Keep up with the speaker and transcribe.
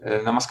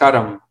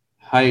Namaskaram.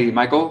 Hi,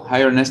 Michael.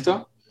 Hi,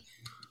 Ernesto.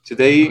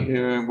 Today,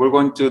 we're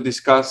going to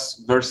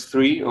discuss verse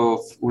 3 of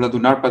Uڵḷadu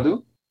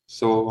Nāṛpadu.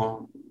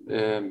 So,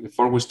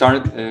 before we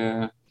start,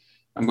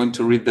 I'm going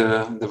to read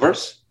the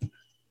verse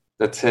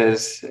that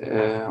says,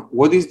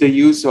 what is the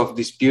use of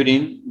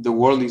disputing? The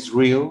world is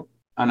real,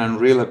 an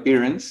unreal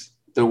appearance.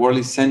 The world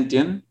is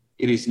sentient.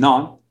 It is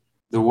not.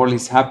 The world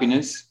is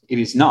happiness. It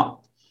is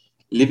not.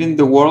 Living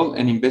the world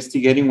and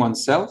investigating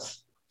oneself,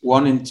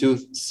 one and two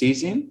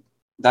ceasing,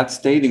 that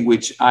state in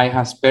which I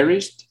has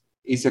perished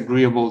is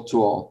agreeable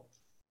to all.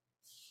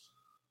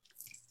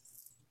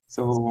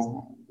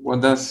 So what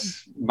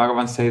does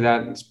Bhagavan say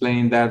that,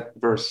 explaining that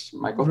verse,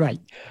 Michael? Right.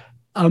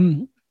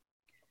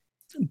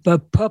 The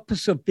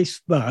purpose of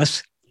this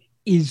verse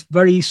is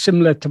very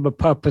similar to the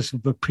purpose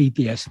of the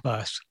previous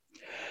verse.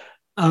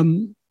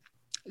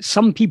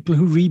 Some people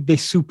who read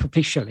this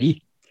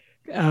superficially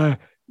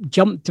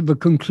jump to the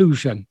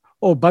conclusion,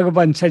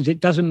 Bhagavan says it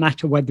doesn't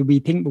matter whether we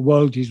think the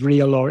world is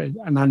real or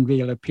an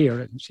unreal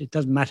appearance. It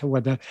doesn't matter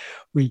whether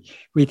we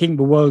think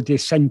the world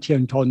is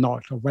sentient or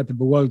not, or whether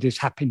the world is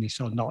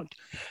happiness or not.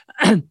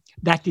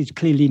 That is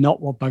clearly not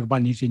what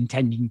Bhagavan is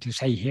intending to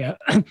say here.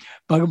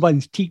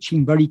 Bhagavan's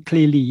teaching very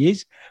clearly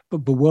is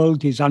that the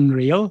world is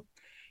unreal.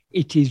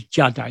 It is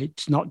jada,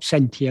 it's not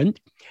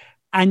sentient.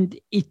 And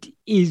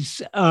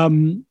there's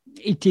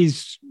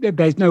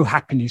no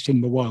happiness in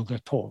the world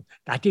at all.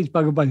 That is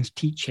Bhagavan's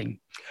teaching.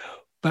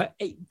 But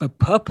the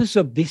purpose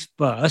of this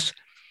verse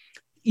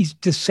is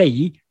to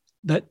say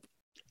that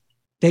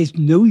there's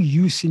no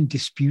use in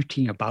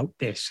disputing about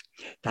this.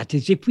 That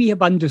is, if we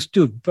have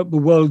understood that the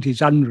world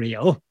is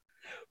unreal,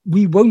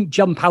 we won't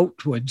jump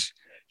outwards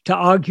to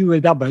argue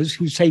with others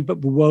who say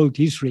that the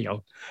world is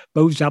real.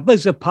 Those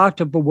others are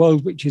part of the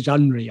world which is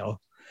unreal.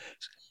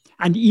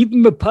 And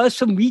even the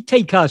person we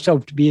take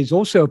ourselves to be is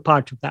also a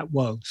part of that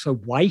world. So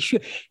why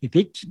should, if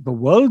the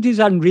world is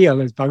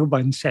unreal, as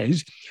Bhagavan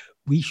says,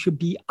 we should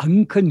be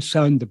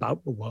unconcerned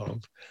about the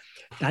world.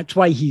 That's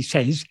why he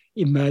says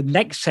in the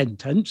next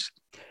sentence,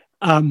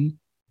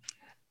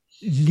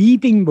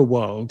 leaving the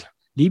world.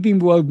 Leaving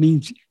the world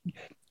means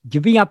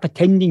giving up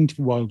attending to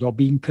the world or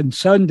being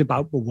concerned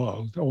about the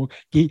world or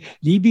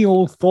leaving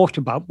all thought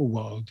about the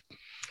world.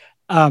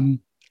 How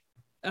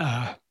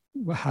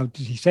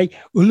does he say?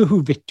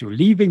 Uڵḷadu,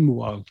 leaving the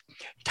world.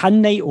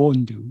 Tanne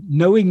ondu,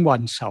 knowing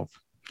oneself.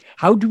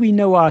 How do we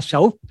know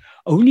ourselves?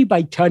 Only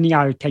by turning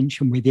our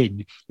attention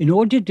within. In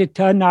order to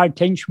turn our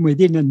attention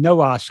within and know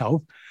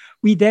ourselves,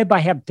 we thereby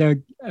have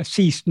to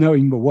cease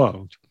knowing the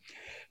world.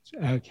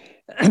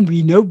 And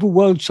we know the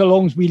world so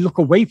long as we look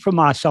away from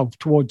ourselves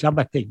towards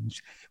other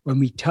things. When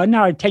we turn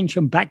our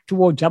attention back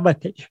towards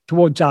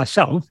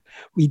ourselves,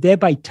 we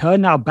thereby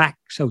turn our back,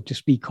 so to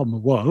speak, on the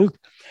world.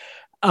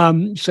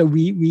 So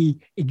we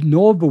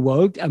ignore the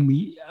world and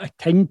we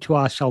attend to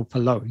ourselves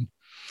alone.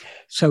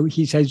 So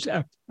he says,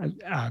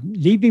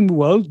 leaving the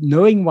world,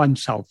 knowing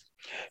oneself.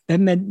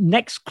 Then the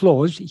next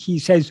clause, he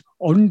says,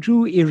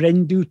 Ondru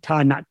irendu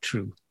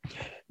tanatru.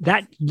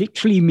 That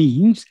literally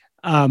means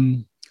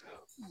one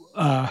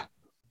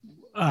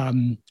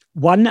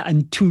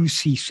and two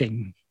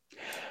ceasing.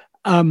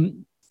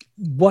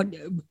 What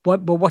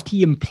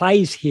he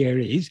implies here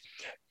is,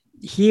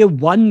 here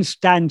one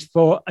stands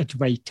for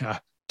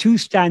Advaita, two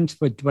stands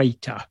for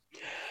Dvaita.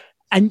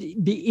 And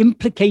the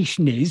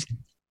implication is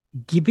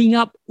giving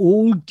up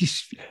all,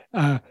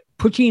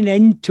 putting an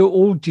end to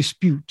all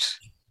disputes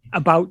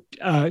about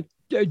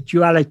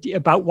duality,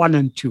 about one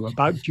and two,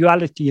 about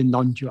duality and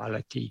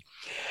non-duality.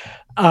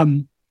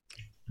 And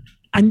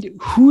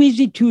who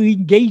is it who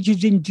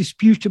engages in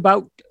dispute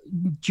about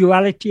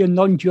duality and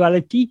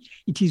non-duality?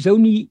 It is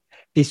only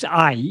this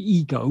I,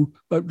 ego,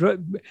 but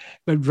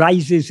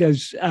rises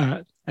as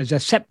a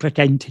separate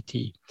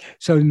entity.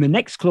 So in the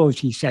next clause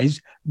he says,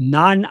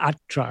 nan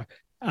atra,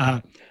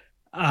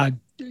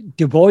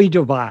 devoid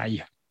of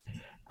I,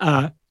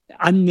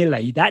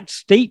 annile, that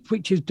state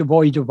which is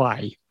devoid of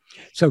I.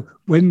 So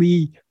when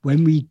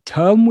we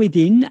turn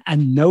within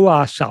and know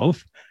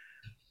ourselves,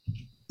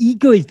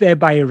 ego is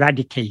thereby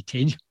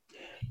eradicated.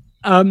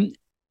 And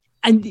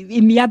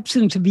in the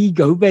absence of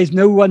ego, there's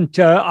no one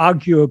to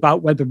argue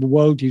about whether the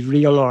world is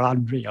real or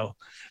unreal.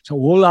 So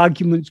all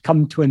arguments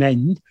come to an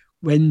end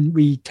when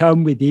we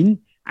turn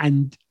within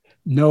and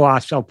know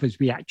ourselves as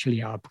we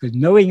actually are, because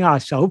knowing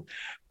ourselves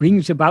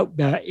brings about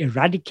the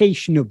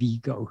eradication of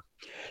ego.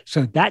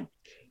 So that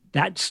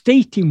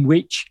state in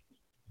which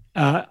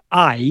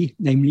I,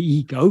 namely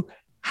ego,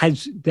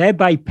 has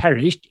thereby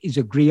perished is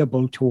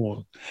agreeable to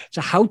all.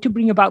 So how to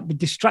bring about the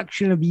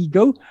destruction of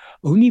ego?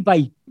 Only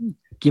by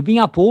giving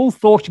up all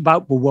thought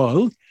about the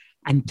world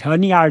and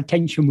turning our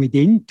attention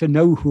within to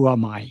know who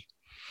am I.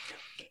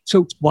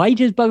 So why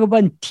does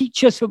Bhagavan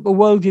teach us that the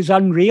world is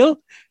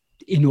unreal?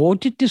 In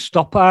order to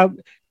stop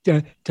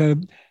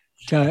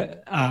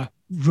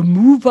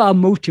remove our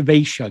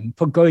motivation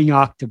for going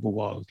after the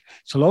world.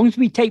 So long as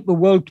we take the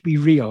world to be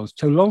real,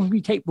 so long as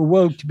we take the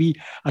world to be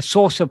a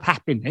source of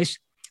happiness,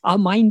 our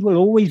mind will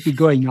always be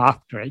going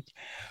after it.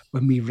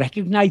 when we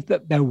recognize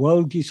that their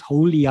world is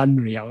wholly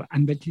unreal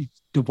and that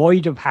it's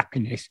devoid of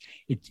happiness,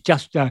 it's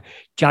just a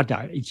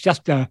jada, it's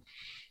just a,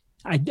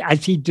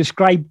 as he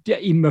described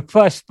in the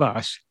first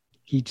verse,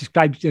 he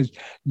describes it as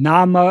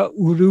nama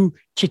uru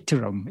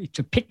chitram. It's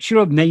a picture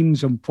of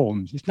names and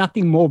forms. It's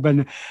nothing more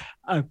than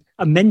a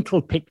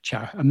mental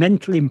picture, a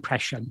mental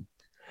impression.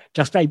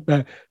 Just like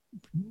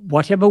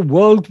whatever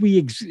world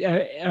we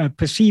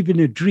perceive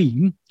in a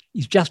dream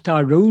is just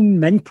our own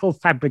mental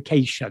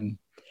fabrication.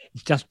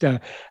 It's just an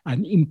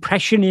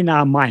impression in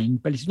our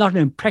mind, but it's not an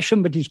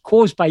impression that is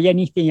caused by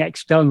anything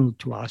external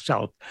to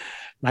ourselves.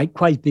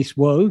 Likewise, this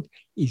world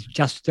is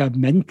just a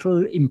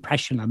mental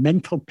impression, a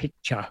mental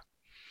picture.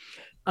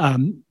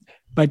 And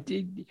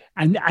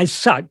as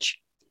such,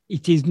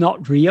 it is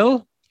not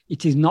real,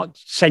 it is not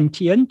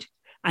sentient,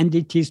 and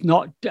it is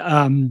not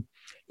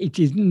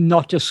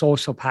a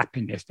source of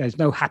happiness. There's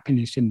no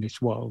happiness in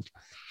this world.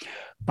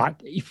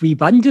 But if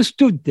we've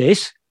understood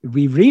this, if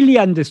we really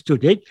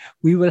understood it,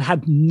 we will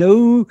have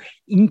no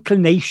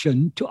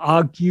inclination to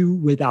argue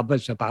with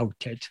others about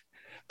it.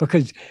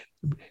 Because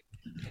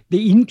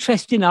the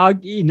interest in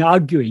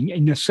arguing,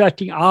 in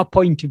asserting our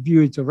point of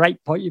view as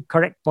the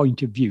correct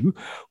point of view,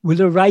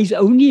 will arise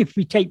only if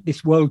we take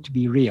this world to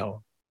be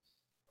real.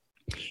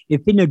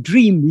 If in a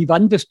dream we've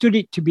understood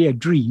it to be a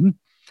dream,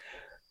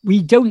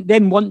 we don't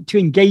then want to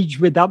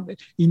engage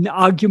in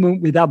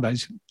argument with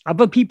others.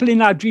 Other people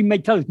in our dream may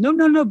tell us,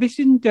 no, this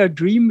isn't a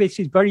dream. This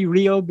is very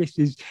real.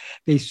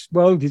 This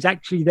world is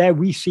actually there.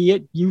 We see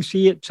it. You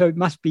see it. So it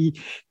must be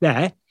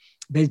there.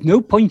 There's no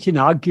point in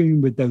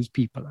arguing with those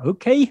people.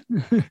 Okay.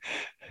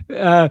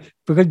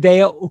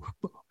 Because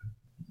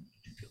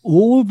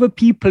all the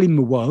people in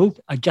the world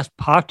are just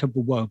part of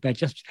the world.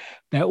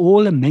 They're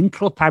all a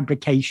mental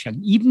fabrication.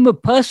 Even the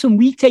person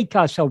we take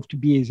ourselves to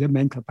be is a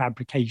mental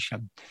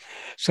fabrication.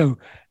 So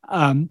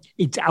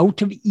it's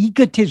out of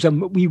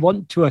egotism that we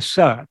want to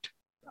assert,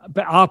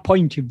 but our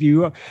point of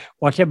view,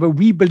 whatever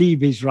we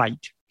believe is right.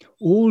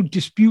 All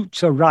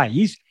disputes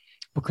arise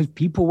because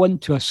people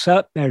want to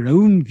assert their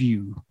own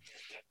view.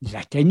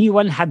 Let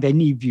anyone have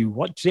any view.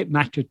 What does it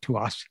matter to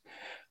us?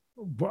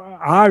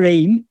 Our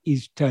aim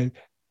is to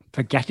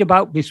forget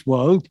about this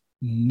world,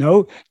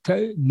 know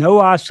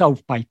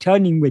ourselves by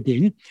turning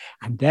within,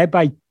 and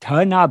thereby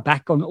turn our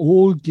back on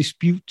all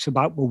disputes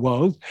about the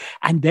world,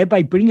 and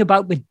thereby bring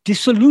about the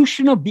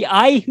dissolution of the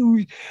I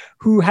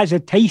who has a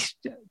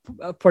taste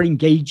for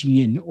engaging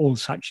in all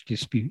such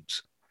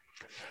disputes.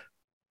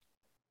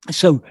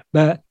 So,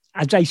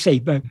 as I say,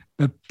 the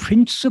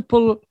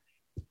principal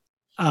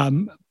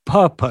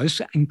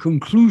purpose and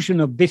conclusion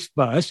of this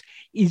verse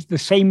is the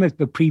same as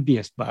the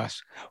previous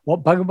verse.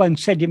 What Bhagavan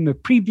said in the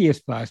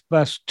previous verse,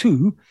 verse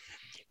 2,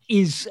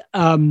 is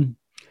the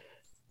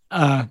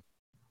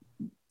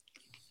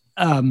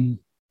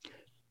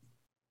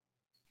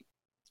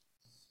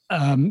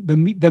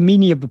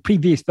meaning of the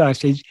previous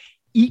verse is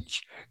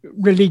each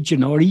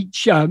religion or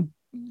each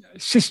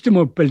system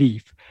of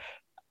belief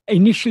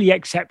initially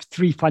accepts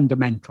three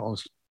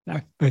fundamentals.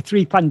 The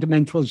three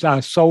fundamentals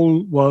are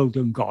soul, world,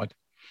 and God.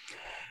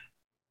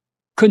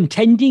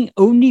 Contending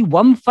only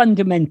one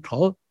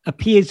fundamental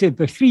appears as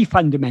the three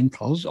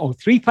fundamentals, or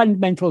three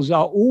fundamentals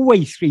are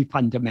always three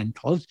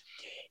fundamentals,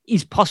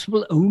 is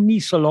possible only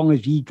so long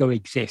as ego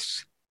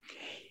exists.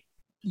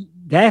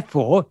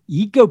 Therefore,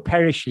 ego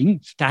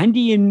perishing,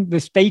 standing in the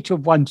state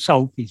of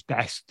oneself is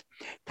best.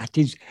 That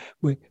is,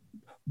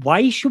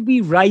 why should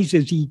we rise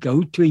as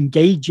ego to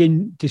engage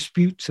in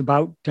disputes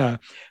about the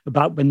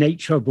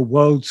nature of the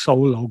world,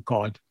 soul, or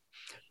God?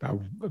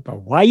 The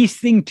wise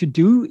thing to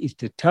do is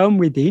to turn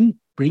within,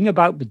 bring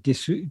about the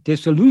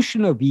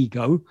dissolution of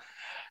ego,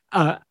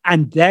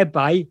 and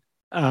thereby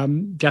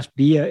just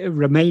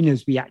remain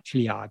as we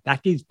actually are.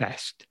 That is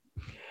best.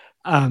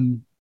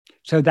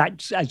 So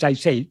that's, as I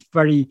say, it's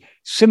very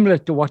similar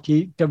to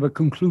the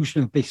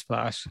conclusion of this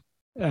verse,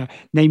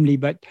 namely,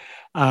 but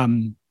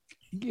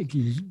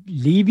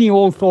leaving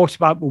all thoughts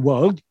about the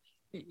world,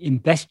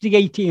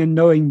 investigating and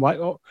knowing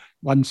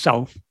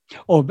oneself.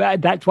 Or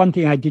that's one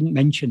thing I didn't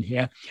mention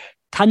here.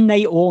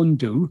 Tanne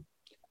ondu.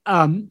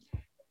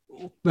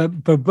 The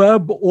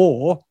verb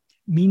or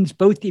means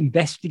both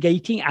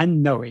investigating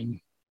and knowing.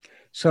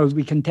 So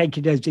we can take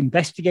it as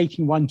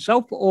investigating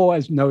oneself or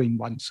as knowing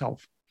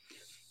oneself.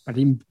 But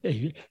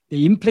the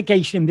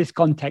implication in this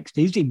context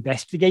is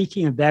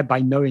investigating and thereby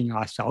knowing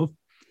ourselves.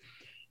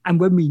 And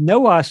when we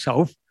know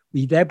ourselves,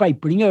 we thereby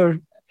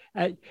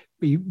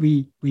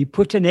we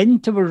put an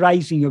end to the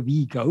rising of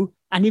ego.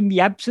 And in the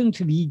absence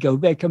of ego,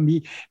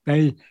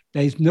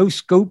 there's no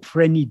scope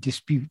for any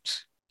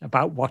disputes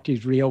about what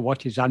is real,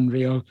 what is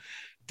unreal,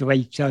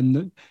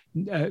 Dvaita,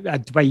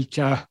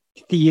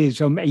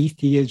 theism,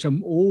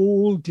 atheism,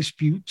 all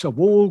disputes of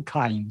all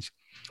kinds,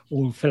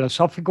 all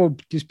philosophical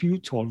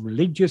disputes, all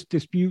religious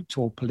disputes,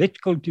 all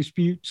political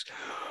disputes,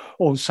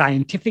 all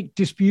scientific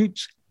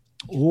disputes,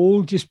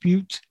 all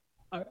disputes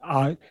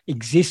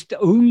exist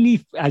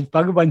only, as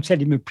Bhagavan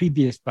said in the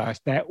previous verse,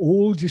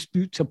 all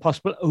disputes are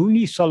possible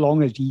only so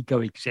long as ego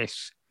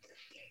exists.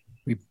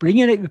 We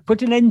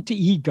put an end to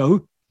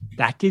ego,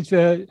 That is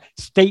a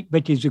state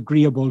that is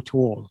agreeable to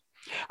all.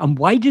 And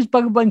why does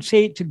Bhagavan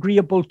say it's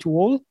agreeable to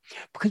all?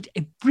 Because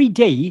every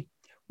day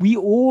we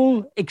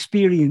all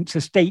experience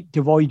a state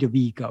devoid of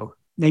ego,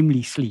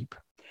 namely sleep.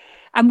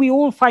 And we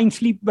all find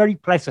sleep very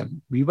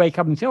pleasant. We wake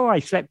up and say, oh, I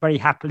slept very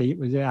happily.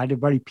 I had a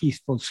very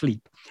peaceful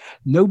sleep.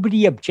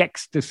 Nobody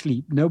objects to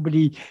sleep.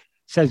 Nobody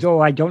says, oh,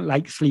 I don't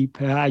like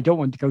sleep. I don't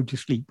want to go to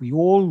sleep. We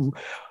all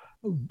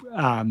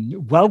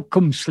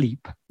welcome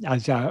sleep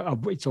as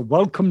it's a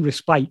welcome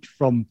respite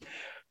from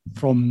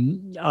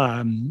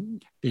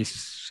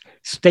these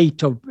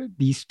states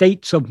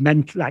of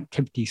mental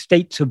activity,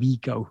 states of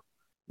ego,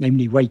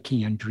 namely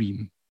waking and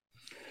dream.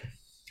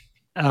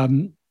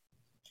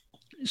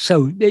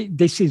 So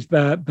this is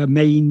the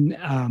main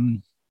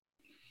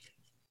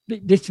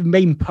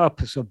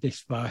purpose of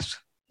this verse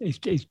is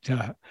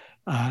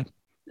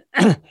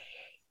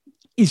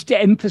to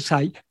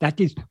emphasize that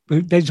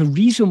there's a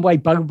reason why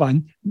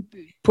Bhagavan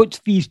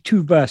puts these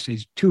two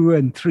verses, 2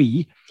 and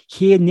 3,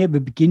 here near the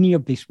beginning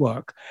of this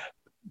work,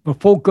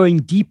 before going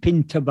deep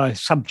into the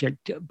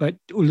subject that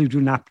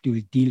Uḷḷadu Nāṛpadu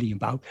is dealing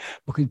about,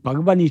 because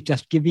Bhagavan is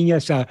just giving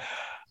us a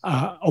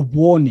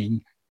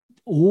warning.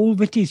 All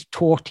that is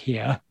taught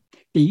here,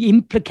 the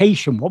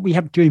implication, what we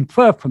have to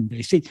infer from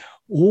this, is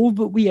all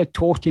that we are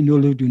taught in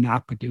Uḷḷadu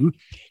Nāṛpadu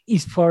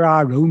is for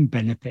our own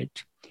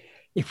benefit.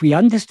 If we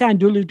understand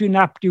Uḷḷadu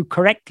Nāṛpadu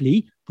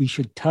correctly, we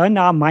should turn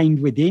our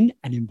mind within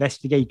and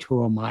investigate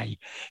who am I.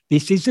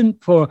 This isn't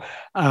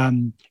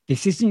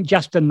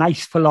just a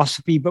nice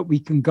philosophy, but we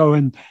can go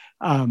and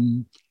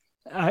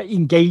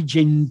engage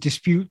in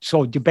disputes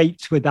or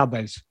debates with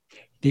others.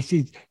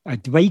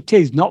 Advaita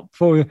is not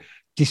for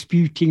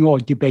disputing or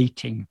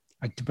debating.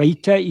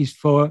 Advaita is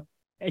for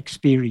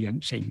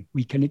experiencing.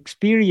 We can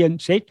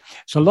experience it.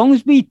 So long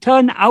as we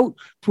turn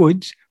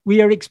outwards,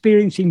 we are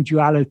experiencing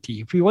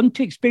duality. If we want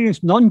to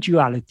experience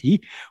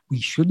non-duality, we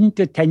shouldn't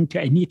attend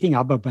to anything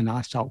other than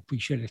ourselves. We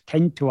should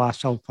attend to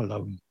ourselves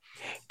alone.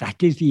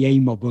 That is the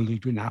aim of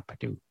Uḷḷadu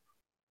Nāṛpadu.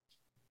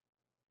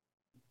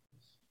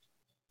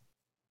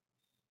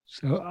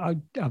 So are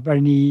there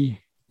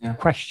any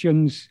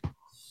questions?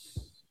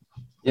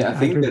 Yeah, I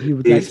think that you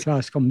would like to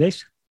ask on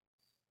this.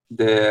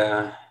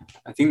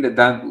 I think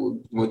that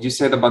what you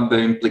said about the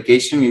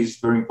implication is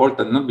very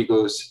important, no?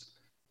 Because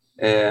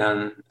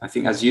I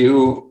think as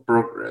you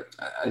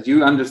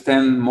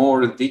understand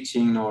more the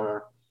teaching,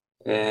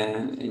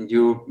 and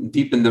you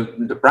deepen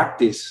the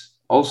practice,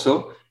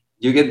 also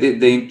you get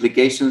the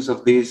implications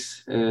of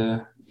this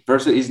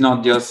verse. Is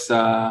not just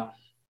a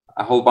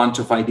whole bunch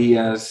of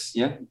ideas.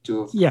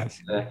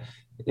 Yes.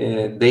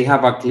 They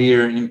have a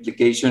clear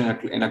implication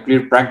and a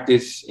clear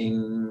practice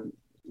in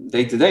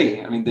day to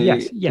day. I mean,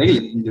 daily,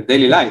 in your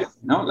daily life,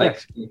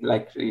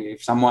 like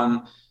if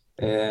someone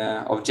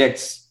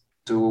objects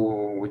to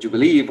what you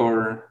believe,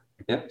 or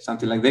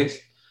something like this.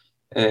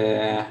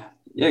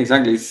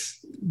 Exactly.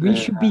 We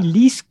should be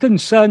least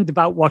concerned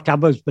about what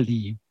others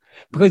believe,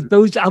 because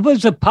those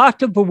others are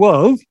part of the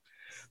world,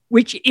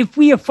 which, if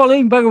we are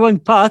following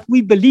Bhagavan's path,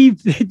 we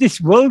believe that this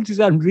world is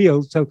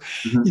unreal. So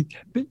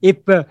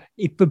if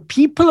the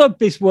people of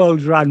this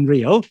world are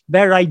unreal,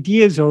 their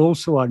ideas are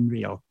also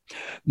unreal.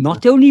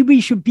 Not only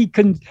we should be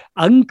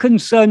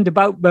unconcerned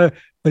about the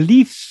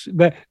beliefs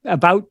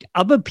about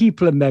other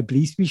people and their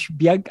beliefs, we should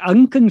be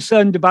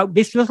unconcerned about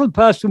this little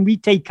person we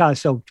take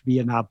ourselves to be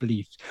in our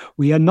beliefs.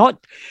 We are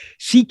not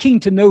seeking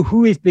to know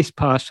who is this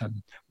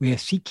person. We are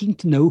seeking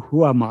to know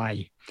who am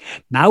I.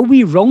 Now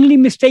we wrongly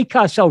mistake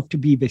ourselves to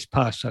be this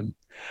person,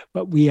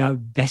 but we are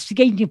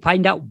investigating to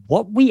find out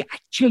what we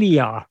actually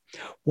are.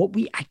 What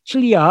we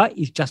actually are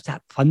is just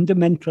that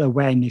fundamental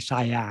awareness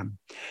I am.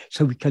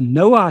 So we can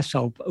know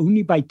ourselves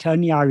only by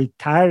turning our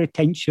entire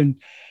attention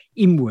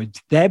inwards,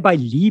 thereby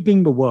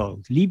leaving the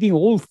world, leaving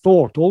all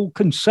thought, all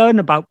concern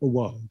about the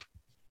world.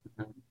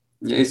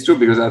 Yeah, it's true,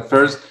 because at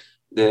first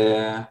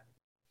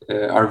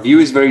our view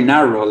is very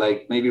narrow.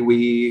 Like maybe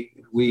we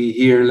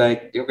hear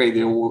like, okay,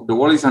 the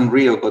world is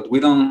unreal, but we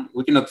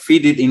cannot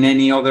fit it in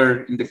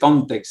the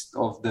context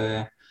of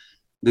the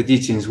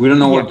teachings. We don't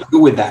know what to do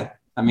with that.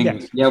 I mean,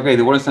 okay,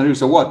 the world is unreal,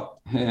 so what?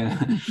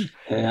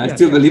 I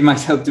still believe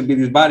myself to be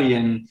this body,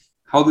 and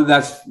how do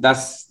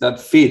that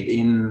fit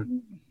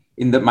in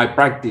my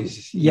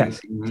practice,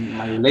 in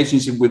my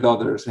relationship with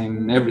others,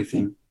 and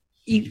everything?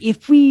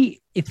 If we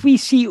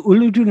see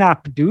Uḷḷadu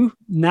Nāṛpadu,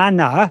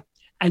 Nana,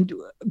 and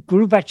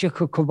Guru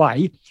Vachaka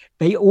Kavai,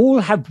 they all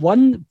have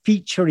one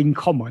feature in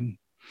common.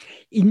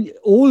 In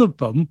all of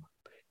them,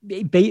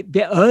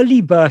 the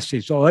early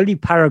verses or early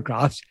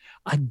paragraphs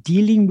are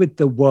dealing with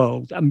the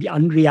world and the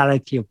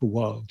unreality of the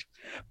world.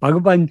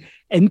 Bhagavan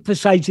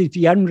emphasizes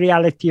the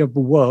unreality of the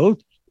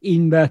world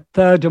in the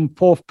 3rd and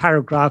 4th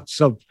paragraphs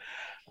of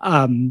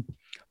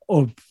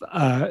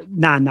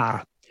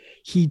Nana.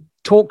 He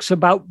talks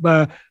about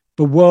the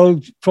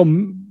world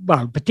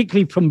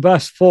particularly from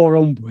verse 4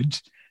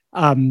 onwards.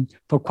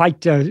 For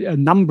quite a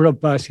number of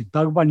verses,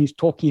 Bhagavan is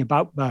talking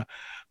about the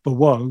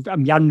world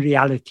and the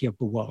unreality of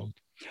the world.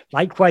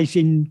 Likewise,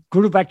 in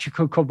Guru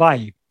Vachaka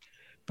Kavai,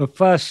 the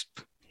first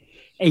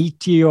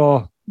 80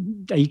 or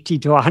 80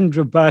 to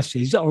 100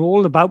 verses are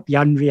all about the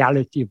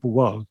unreality of the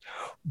world.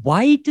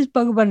 Why does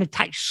Bhagavan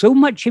attach so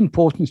much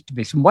importance to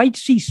this? And why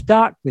does he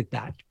start with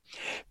that?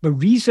 The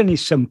reason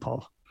is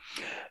simple.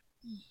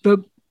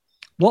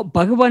 What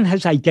Bhagavan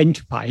has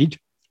identified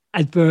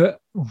as the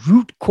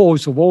root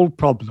cause of all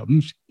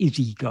problems is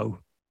ego.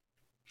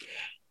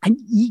 And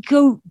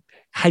ego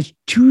has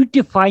two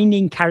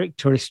defining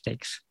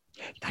characteristics.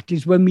 That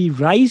is, when we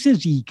rise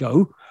as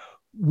ego,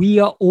 we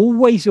are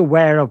always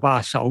aware of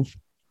ourselves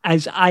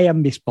as I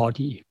am this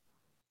body.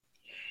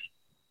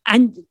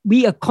 And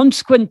we are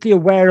consequently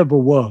aware of a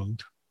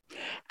world.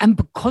 And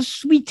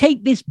because we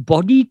take this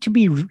body to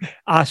be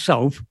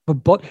ourself,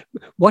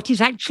 what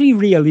is actually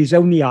real is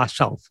only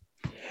ourself.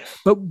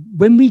 But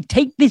when we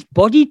take this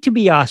body to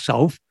be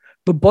ourself,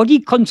 the body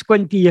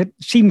consequently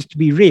seems to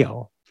be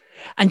real.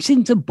 And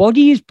since the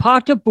body is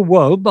part of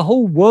the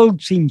whole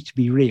world seems to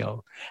be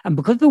real. And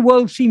because the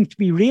world seems to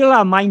be real,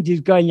 our mind is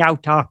going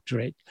out after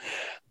it.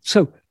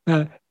 So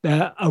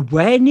the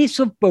awareness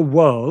of the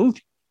world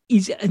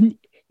is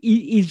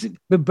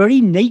the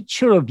very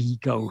nature of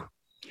ego.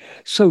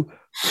 So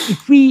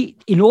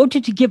in order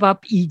to give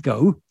up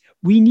ego,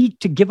 we need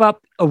to give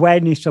up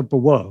awareness of the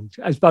world,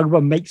 as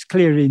Bhagavan makes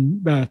clear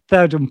in the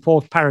third and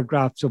fourth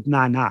paragraphs of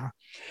Nāṇa.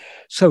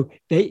 So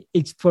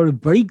it's for a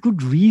very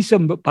good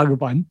reason that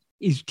Bhagavan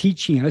is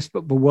teaching us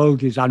that the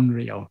world is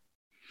unreal.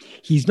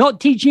 He's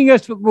not teaching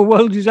us that the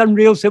world is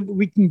unreal so that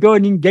we can go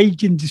and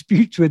engage in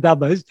disputes with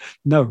others.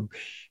 No,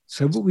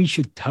 so that we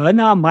should turn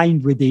our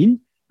mind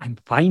within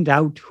and find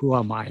out, who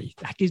am I?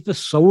 That is the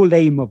sole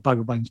aim of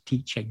Bhagavan's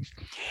teachings.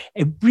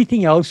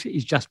 Everything else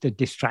is just a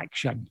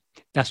distraction,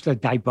 just a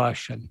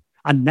diversion,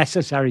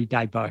 unnecessary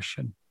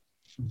diversion.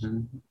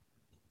 Mm-hmm.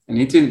 And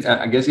it's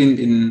I guess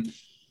in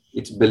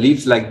it's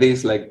beliefs like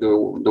this, like the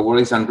world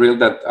is unreal,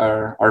 that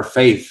our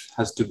faith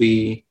has to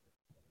be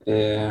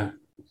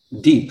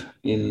deep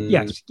in.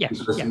 Yes.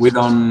 We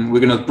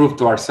cannot prove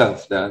to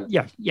ourselves that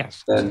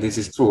that this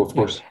is true, of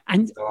course.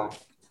 And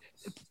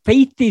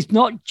faith is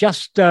not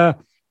just that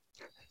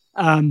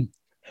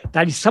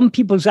is some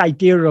people's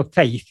idea of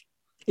faith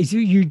is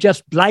you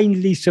just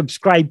blindly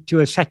subscribe to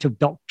a set of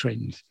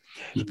doctrines.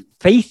 Mm-hmm.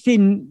 Faith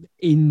in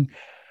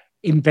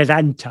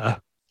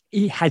Vedanta,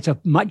 it has a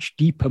much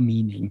deeper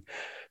meaning.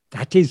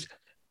 That is,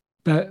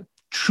 the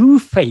true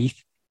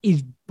faith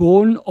is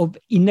born of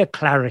inner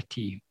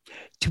clarity.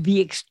 To the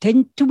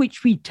extent to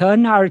which we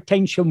turn our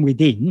attention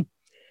within,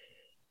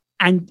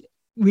 and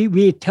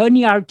we're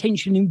turning our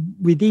attention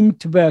within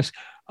to the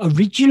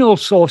original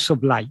source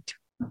of light,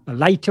 the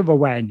light of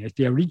awareness,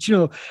 the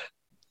original,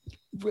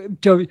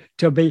 to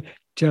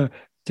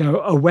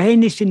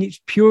awareness in its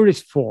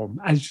purest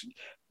form, as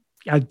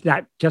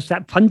that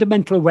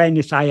fundamental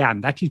awareness I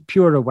am, that is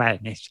pure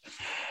awareness.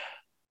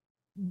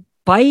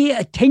 By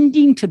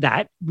attending to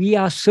that, we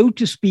are, so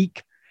to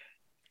speak,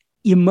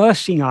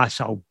 immersing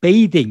ourselves,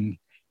 bathing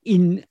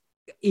in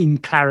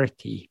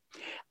clarity.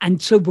 And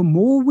so the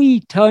more we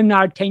turn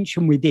our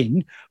attention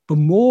within, the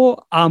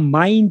more our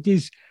mind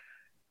is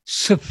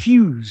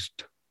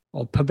suffused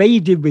or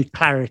pervaded with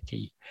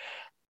clarity.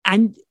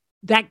 And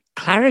that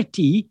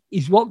clarity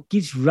is what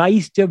gives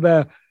rise to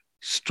the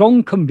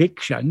strong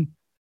conviction,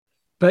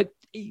 but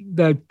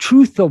the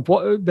truth of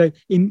the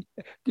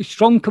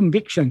strong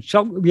conviction.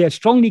 So we are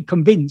strongly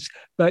convinced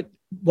that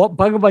what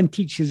Bhagavan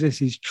teaches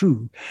us is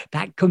true.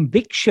 That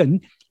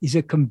conviction is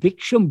a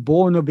conviction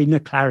born of inner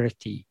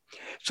clarity.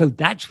 So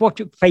that's what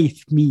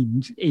faith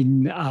means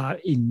in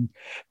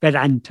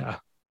Vedanta.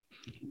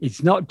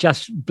 It's not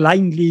just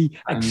blindly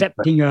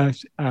accepting a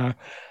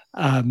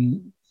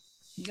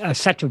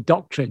set of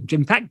doctrines.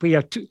 In fact,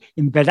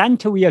 in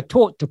Vedanta we are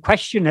taught to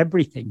question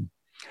everything,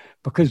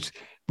 because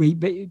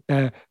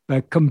the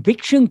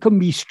conviction can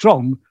be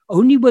strong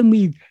only when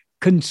we've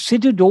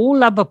considered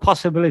all other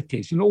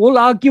possibilities and all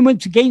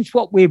arguments against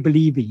what we're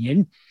believing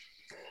in.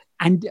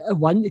 And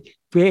we're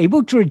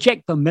able to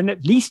reject them, then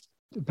at least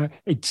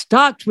it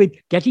starts with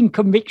getting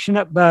conviction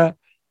at the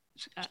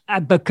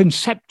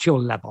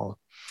conceptual level.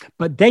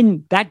 But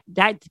then that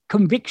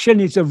conviction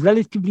is a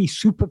relatively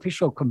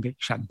superficial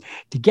conviction.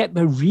 To get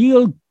the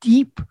real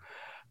deeply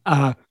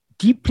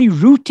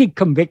rooted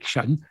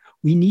conviction,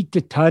 we need to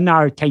turn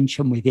our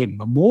attention within.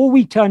 The more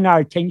we turn our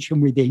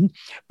attention within,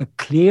 the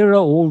clearer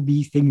all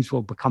these things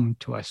will become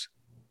to us.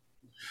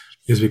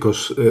 Yes,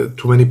 because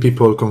too many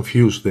people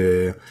confuse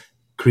the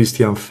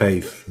Christian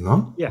faith,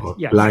 no?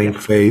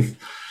 Blind faith,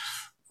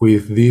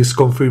 with this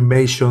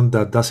confirmation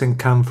that doesn't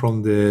come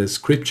from the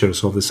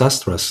scriptures of the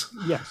Shastras.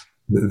 Yes.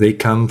 They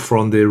come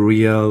from the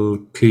real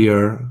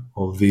clear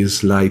of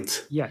this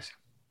light. Yes.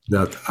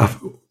 That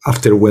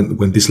after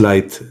when this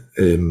light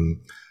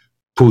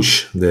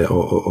push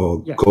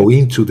go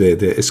into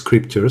the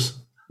scriptures,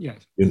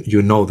 yes,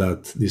 you know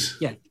that this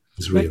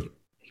is real.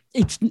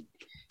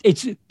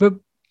 But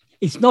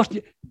it's not.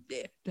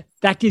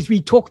 That is,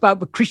 we talk about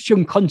the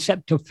Christian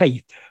concept of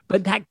faith,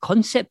 but that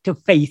concept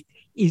of faith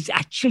is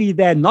actually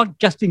there not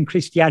just in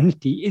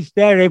Christianity; it's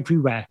there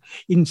everywhere.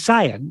 In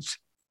science,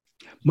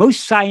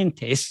 most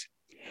scientists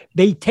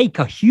they take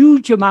a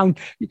huge amount.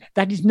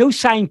 That is, no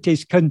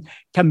scientist can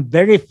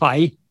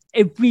verify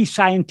every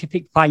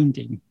scientific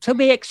finding. So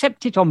they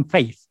accept it on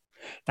faith.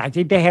 That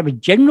is, they have a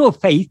general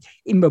faith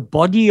in the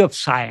body of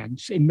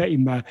science. They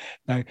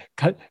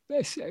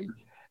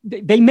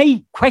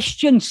may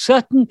question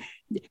certain.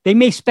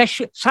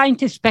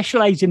 Scientists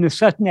specialize in a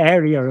certain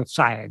area of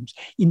science.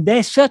 In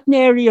their certain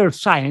area of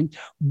science,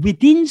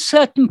 within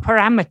certain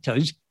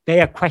parameters, they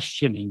are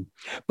questioning.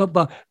 But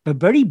the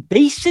very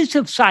basis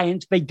of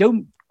science, they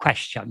don't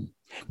question.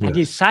 That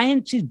is,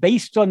 science is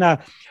based on a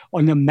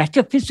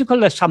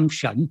metaphysical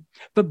assumption,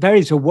 but there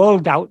is a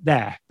world out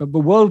there. But the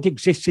world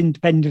exists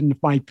independent of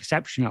my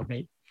perception of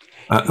it.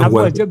 In other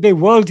words, the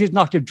world is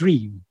not a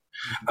dream.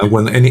 And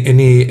when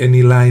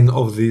any line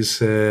of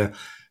this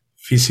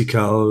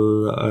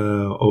physical,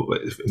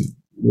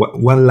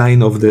 one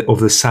line of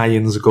the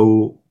science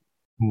go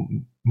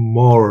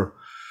more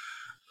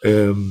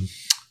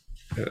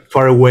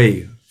far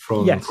away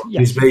from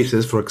this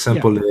basis, for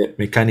example, the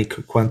mechanic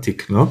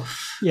quantic, no?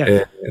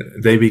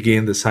 They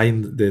begin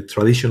the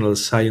traditional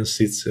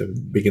scientists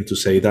begin to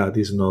say that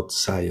is not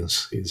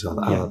science; it's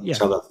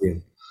other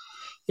thing.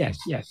 Yes.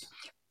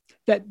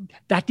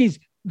 That is,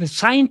 the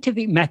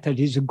scientific method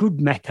is a good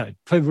method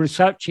for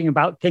researching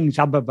about things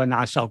other than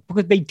ourselves,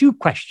 because they do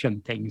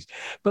question things,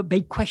 but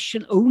they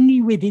question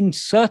only within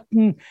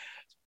certain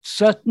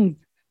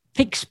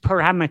fixed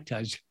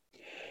parameters.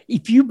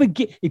 If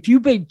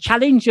you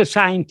challenge a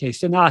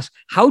scientist and ask,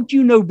 how do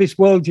you know this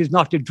world is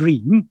not a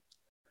dream?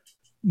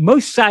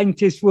 Most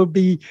scientists will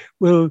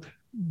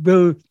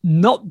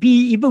not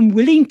be even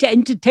willing to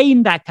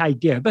entertain that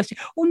idea. But say,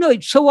 oh no,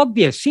 it's so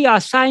obvious. See, our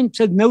science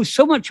knows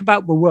so much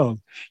about the world.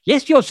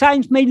 Yes, your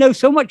science may know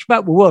so much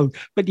about the world,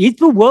 but is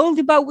the world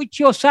about which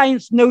your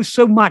science knows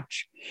so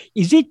much,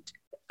 is it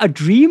a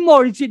dream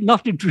or is it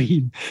not a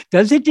dream?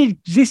 Does it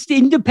exist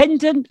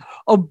independent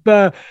of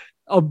the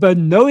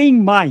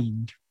knowing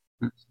mind?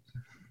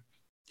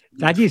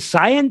 That is,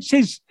 science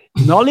is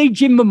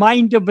knowledge in the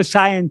mind of a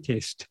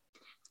scientist.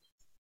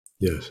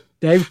 Yes.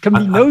 There can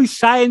be no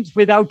science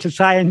without a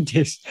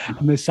scientist.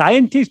 And the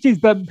scientist is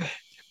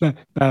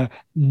the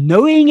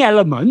knowing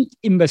element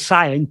in the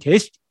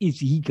scientist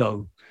is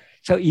ego.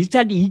 So is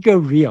that ego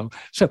real?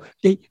 So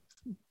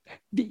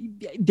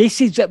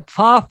this is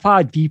far,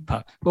 far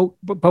deeper.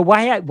 But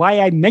why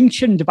I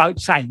mentioned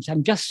about science,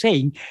 I'm just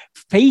saying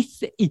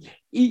faith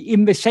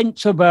in the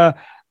sense of a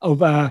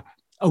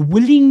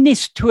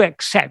willingness to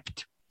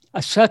accept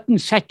a certain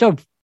set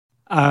of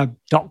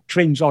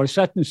doctrines or a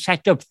certain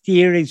set of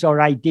theories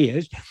or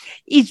ideas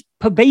is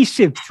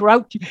pervasive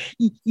throughout,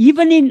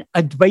 even in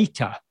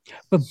Advaita.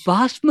 The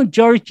vast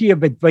majority of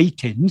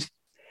Advaitins,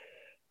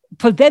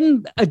 for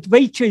them,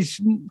 Advaita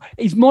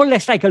is more or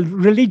less like a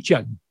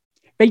religion.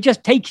 They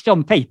just take it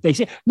on faith. They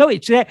say, no,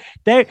 it's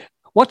there.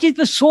 What is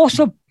the source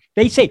of,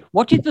 they say,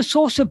 what is the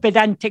source of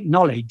Vedantic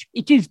knowledge?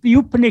 It is the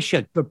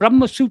Upanishad, the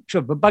Brahma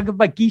Sutra, the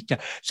Bhagavad Gita.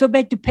 So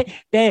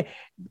they're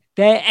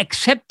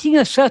accepting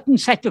a certain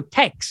set of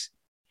texts.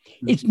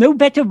 It's no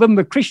better than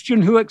the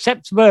Christian who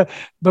accepts the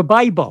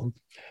Bible.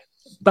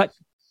 But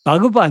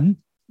Bhagavan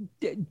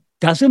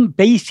doesn't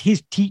base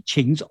his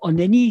teachings on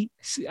any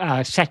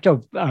set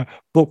of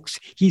books.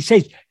 He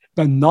says,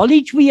 the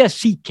knowledge we are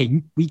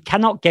seeking, we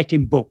cannot get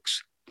in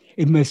books.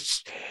 In the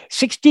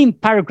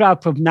 16th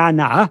paragraph of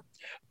Nana,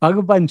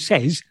 Bhagavan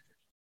says,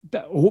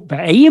 the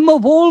aim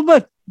of all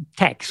the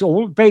texts,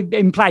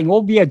 implying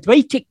all the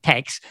Advaitic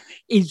texts,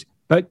 is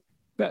but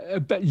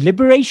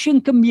liberation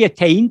can be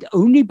attained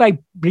only by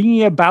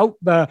bringing about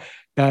the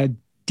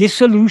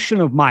dissolution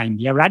of mind,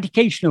 the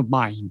eradication of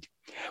mind.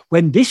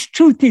 When this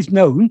truth is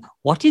known,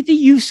 what is the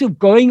use of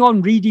going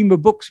on reading the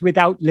books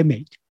without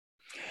limit?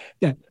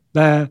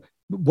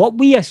 What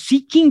we are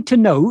seeking to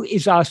know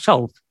is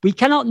ourself. We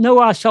cannot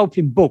know ourselves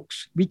in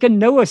books. We can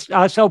know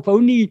ourselves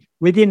only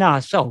within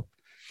ourselves.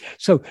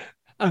 So,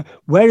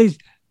 whereas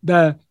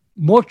the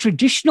more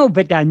traditional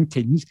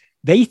Vedantins,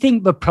 they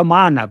think the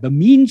pramana, the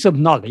means of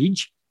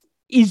knowledge,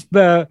 is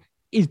the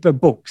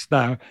books,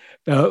 the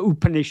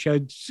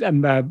Upanishads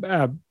and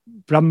the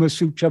Brahma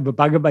Sutra, the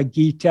Bhagavad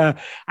Gita,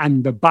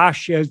 and the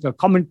Bhashyas, the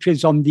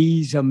commentaries on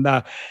these, and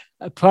the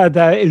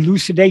further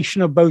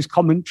elucidation of those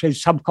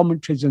commentaries,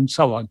 sub-commentaries, and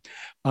so on.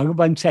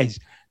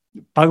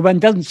 Bhagavan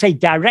doesn't say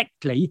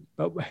directly,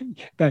 but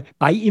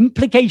by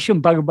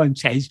implication, Bhagavan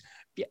says,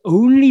 the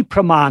only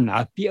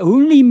pramana, the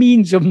only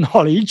means of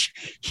knowledge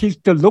is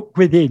to look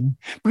within.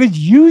 Because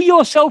you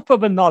yourself are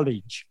the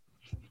knowledge.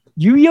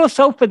 You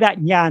yourself are that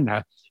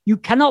jnana. You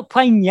cannot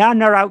find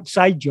jnana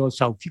outside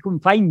yourself. You can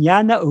find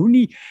jnana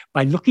only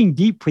by looking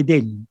deep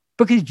within.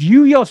 Because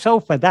you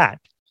yourself are that.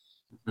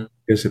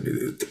 Yes,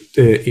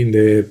 in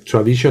the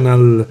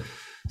traditional,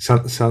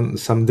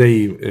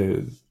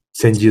 someday,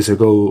 10 years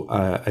ago,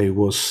 I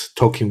was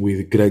talking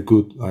with Greg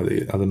Good. I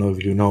don't know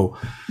if you know,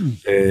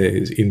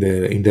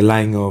 in the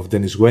line of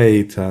Dennis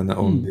Wade and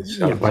on this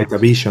Advaita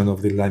vision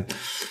of the line.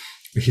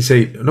 He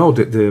said, no,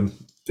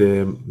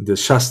 the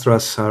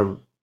shastras are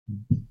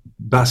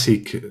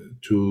basic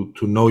to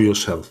know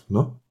yourself,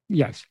 no?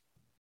 Yes.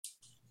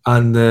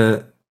 And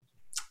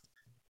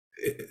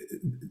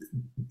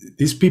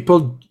these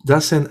people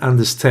doesn't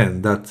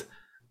understand that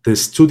the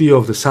study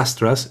of the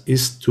sastras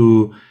is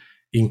to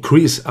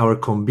increase our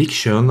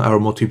conviction, our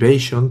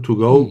motivation to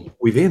go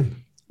within.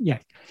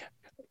 Yes.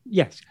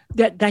 Yes,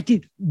 that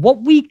is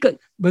what we get.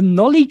 The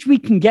knowledge we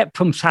can get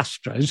from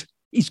sastras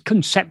is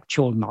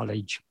conceptual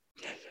knowledge.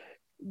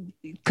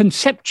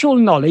 Conceptual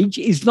knowledge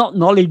is not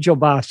knowledge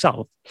of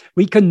ourselves.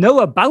 We can know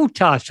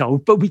about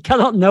ourselves, but we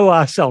cannot know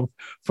ourselves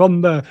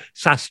from the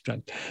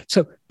sastra.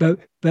 So the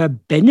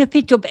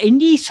benefit of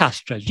any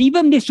sastras,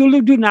 even this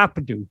Uḷḷadu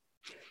Nāṛpadu,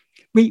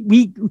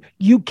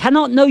 you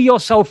cannot know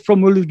yourself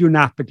from Uḷḷadu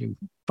Nāṛpadu.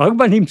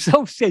 Bhagavan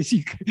himself says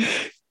you can.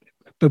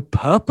 The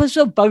purpose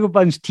of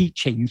Bhagavan's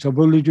teachings of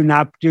Uḷḷadu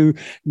Nāṛpadu,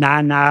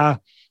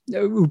 Nana,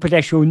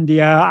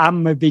 Upadeshundya,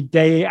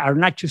 Ammavidya,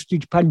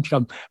 Arunachyastuti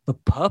Pancham, the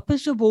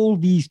purpose of all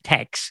these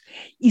texts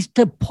is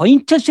to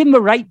point us in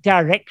the right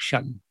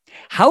direction.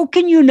 How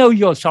can you know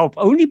yourself?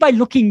 Only by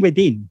looking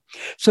within.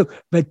 So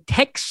the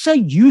texts are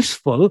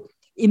useful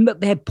in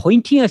that they're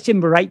pointing us in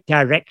the right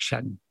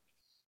direction.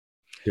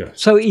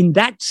 Yes. So in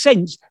that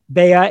sense,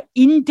 they are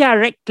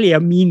indirectly a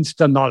means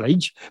to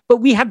knowledge, but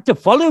we have to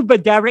follow the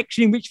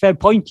direction in which they're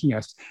pointing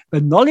us.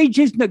 The knowledge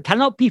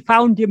cannot be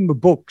found in the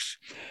books.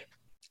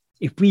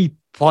 If we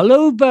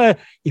follow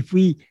if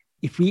we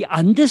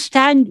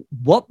understand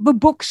what the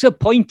books are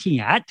pointing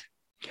at,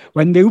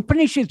 when the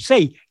Upanishads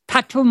say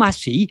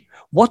Tattvamasi,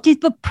 what is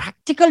the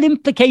practical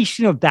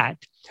implication of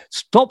that?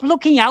 Stop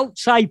looking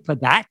outside for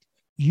that.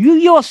 You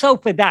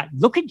yourself are that.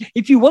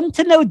 If you want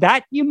to know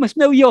that, you must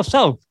know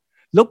yourself.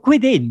 Look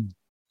within.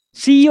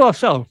 See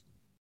yourself.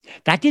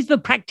 That is the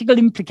practical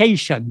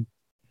implication.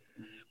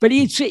 But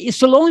it's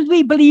so long as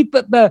we believe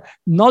that the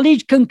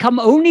knowledge can come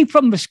only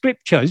from the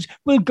scriptures,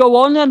 we'll go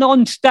on and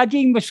on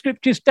studying the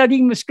scriptures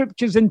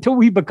until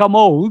we become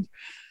old.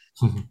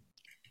 Mm-hmm.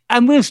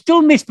 And we'll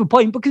still miss the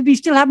point because we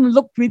still haven't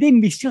looked within.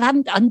 We still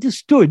haven't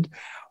understood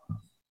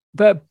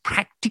the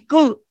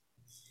practical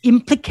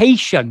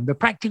implication, the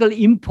practical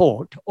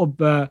import of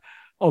the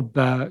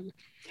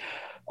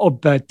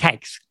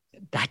text.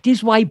 That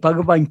is why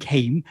Bhagavan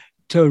came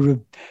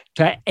to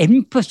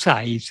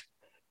emphasize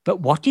that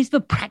what is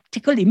the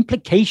practical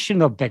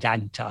implication of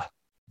Vedanta.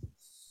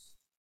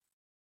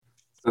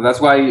 So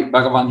that's why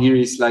Bhagavan here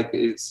is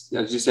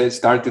as you said,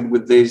 started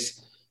with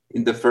this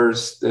in the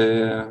first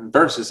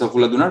verses of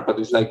Uḷḷadu Nāṛpadu.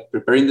 It's like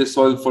preparing the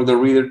soil for the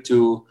reader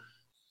to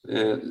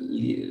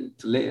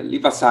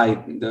leave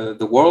aside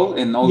the world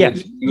and all the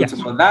views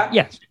about that.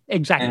 Yes,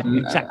 exactly. And,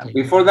 exactly.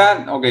 Before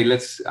that, okay,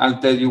 I'll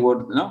tell you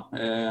what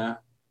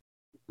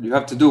you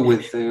have to do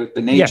with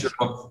the nature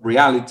of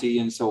reality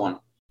and so on.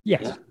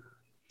 Yes. Yeah?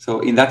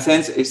 So in that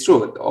sense, it's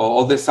true.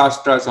 All the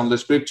sastras and the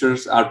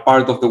scriptures are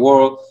part of the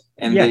world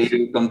and they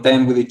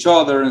contend with each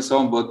other and so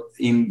on. But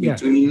in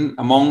between,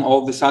 among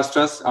all the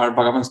sastras are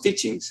Bhagavan's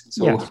teachings.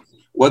 So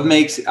what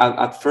makes,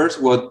 at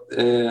first, what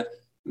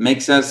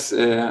makes us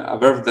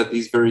aware that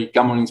is very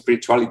common in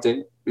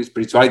spirituality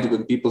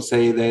when people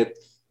say that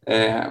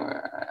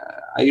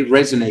I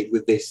resonate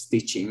with this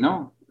teaching,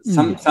 no?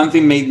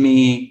 Something made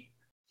me,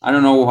 I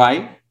don't know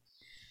why.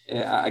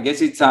 I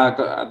guess it's at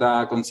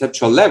the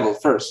conceptual level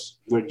first,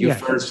 where you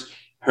first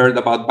heard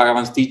about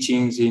Bhagavan's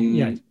teachings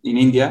in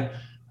India.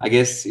 I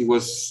guess it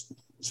was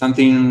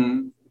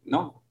something,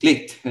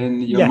 clicked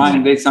in your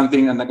mind. Did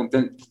something at the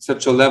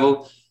conceptual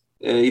level.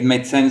 It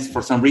made sense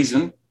for some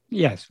reason.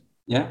 Yes.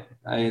 Yeah.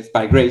 It's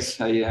by grace.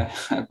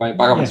 By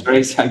Bhagavan's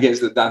grace, I guess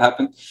that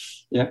happened.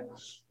 Yeah.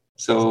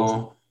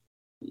 So,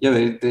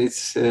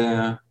 it's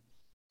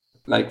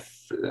like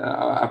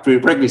a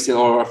prerequisite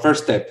or a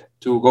first step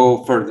to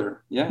go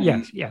further.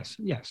 Yes.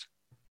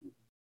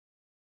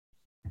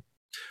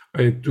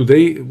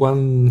 Today,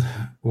 one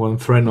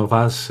friend of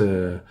us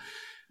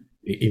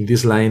in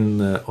this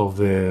line of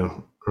the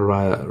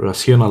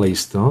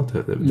rationalist,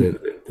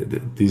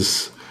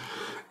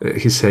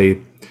 he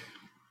said,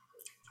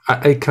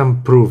 I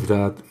can prove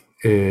that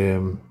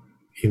in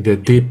the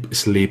deep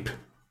sleep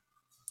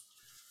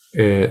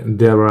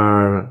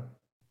there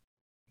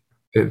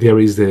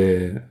is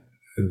the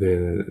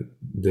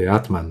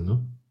Atman,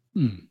 no?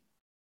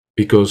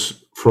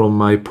 Because from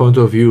my point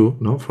of view,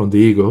 from the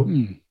ego,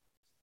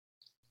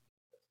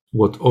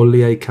 what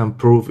only I can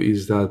prove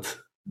is that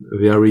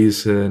there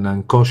is an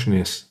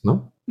unconsciousness,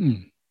 no?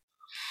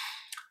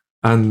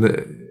 And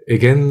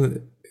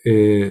again,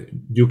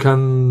 you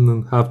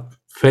can have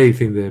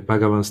faith in the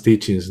Bhagavan's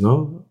teachings,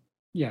 no?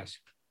 Yes.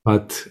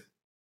 But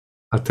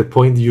at the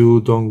point you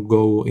don't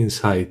go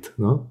inside,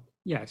 no?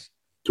 Yes.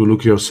 To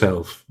look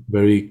yourself,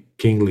 very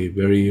keenly,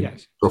 very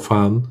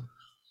profound.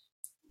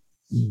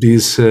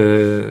 These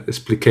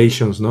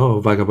explications,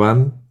 of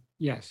Bhagavan,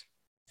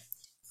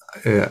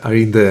 are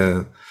in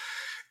the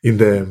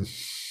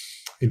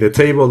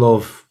table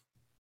of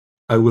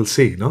I will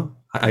see, no?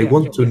 I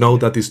want to know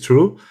that is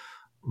true,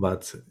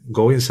 but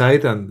go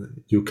inside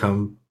and you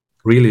can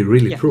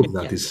really prove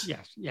that is.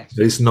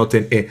 There is not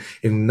a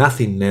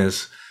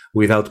nothingness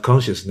without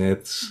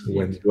consciousness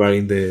when you are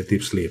in the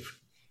deep sleep.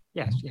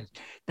 Yes.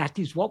 That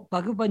is what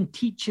Bhagavan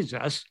teaches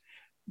us,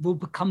 will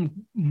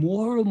become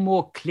more and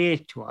more clear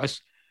to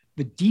us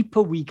the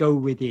deeper we go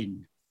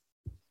within.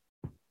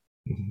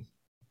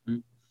 Mm-hmm.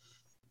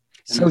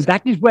 So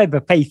that is where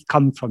the faith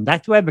comes from.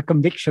 That's where the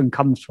conviction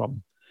comes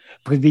from.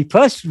 Because we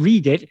first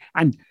read it,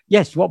 and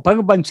yes, what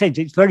Bhagavan says,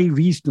 it's very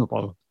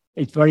reasonable.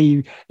 It's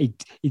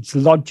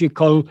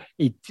logical.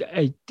 It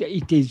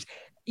is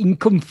in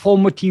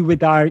conformity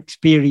with our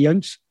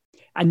experience,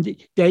 and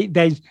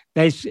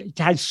it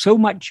has so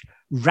much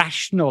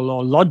rational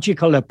or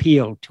logical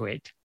appeal to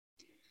it.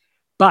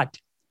 But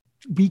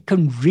we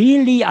can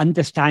really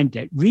understand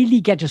it,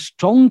 really get a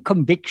strong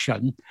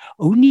conviction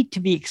only to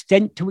the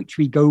extent to which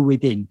we go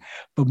within.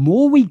 The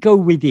more we go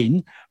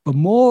within, the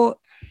more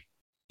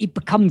it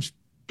becomes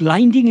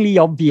blindingly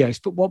obvious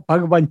that what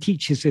Bhagavan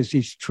teaches us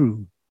is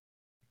true.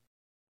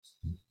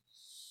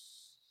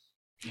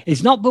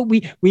 It's not that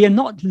we are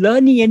not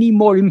learning any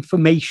more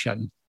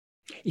information.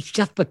 It's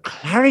just the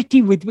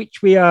clarity with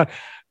which we are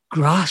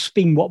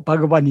grasping what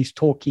Bhagavan is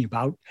talking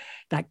about.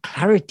 That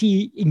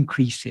clarity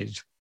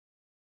increases.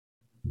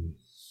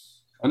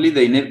 Only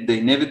the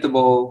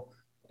inevitable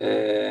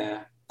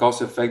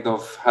cause effect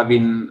of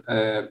having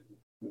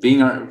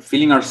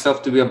feeling ourselves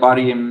to be a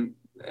body and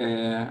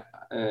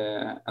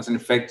as an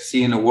effect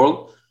seeing a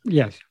world,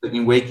 yes,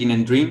 in waking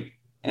and dream,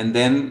 and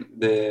then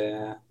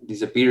the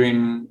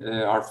disappearing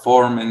our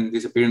form and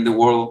disappearing the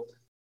world.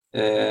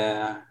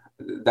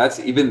 That's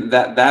even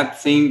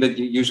that thing that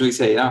you usually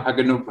say, how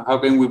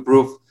can we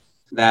prove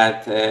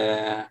that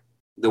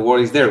the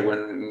world is there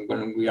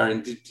when we are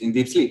in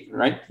deep sleep,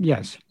 right?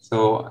 Yes.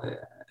 So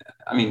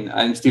I mean,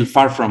 I'm still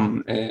far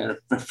from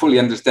fully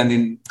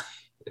understanding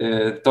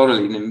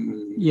totally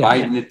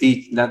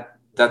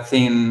that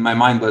thing in my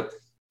mind, but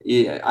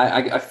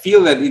I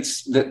feel that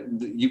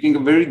you can go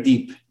very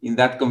deep in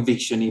that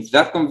conviction. If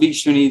that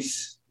conviction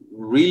is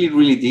really,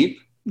 really deep,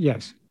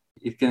 yes,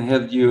 it can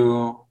help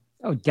you.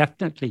 Oh,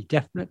 definitely.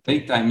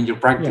 Big time in your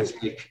practice,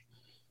 because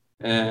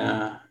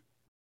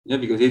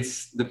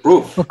it's the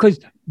proof. Because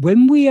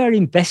when we are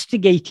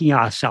investigating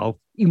ourselves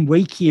in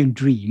waking and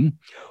dream,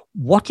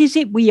 what is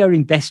it we are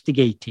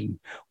investigating?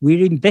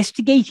 We're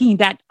investigating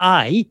that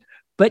I,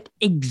 but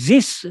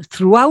exists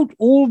throughout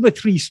all the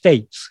three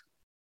states.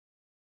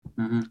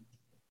 Mm-hmm.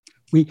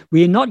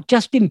 We are not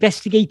just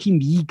investigating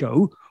the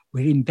ego,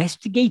 we're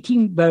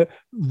investigating the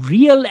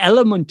real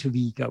element of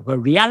ego, the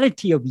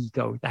reality of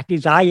ego. That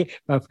is I,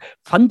 the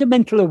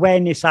fundamental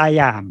awareness I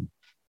am.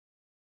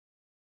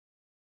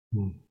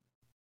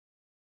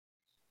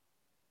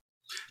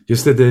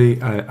 Yesterday,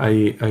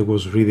 I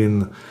was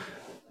reading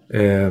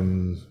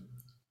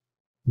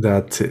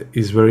that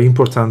it's very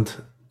important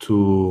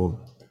to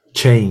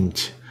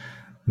change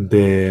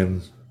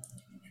the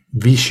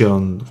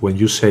vision when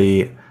you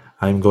say,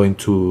 I'm going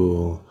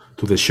to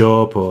the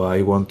shop, or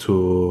I want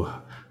to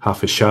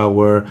have a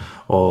shower,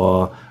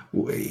 or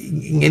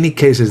in any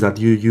cases that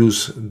you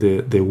use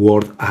the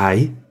word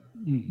I,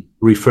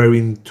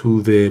 referring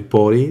to the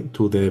body,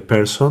 to the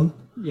person.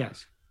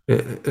 Yes.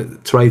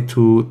 Try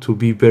to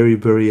be very,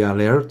 very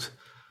alert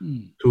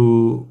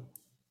to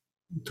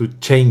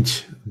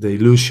change the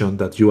illusion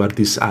that you are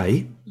this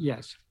I.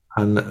 Yes.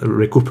 And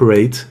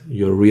recuperate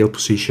your real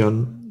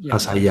position, yes,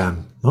 as I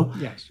am. No.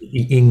 Yes.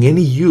 In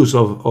any use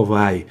of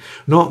I.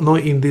 No.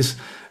 In this.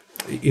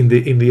 In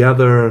the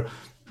other.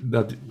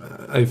 That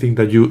I think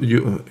that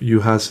you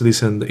has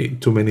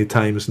listened too many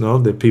times. No.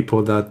 The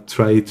people that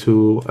try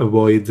to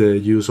avoid the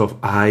use of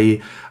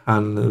I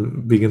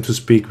and begin to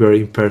speak very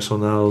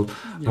impersonal.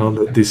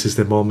 This is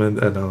the moment,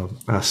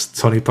 as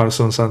Tony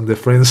Parsons and the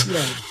friends.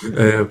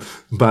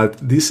 But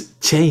this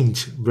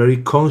change very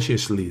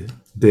consciously.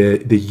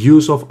 The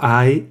use of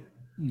I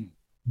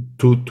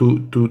to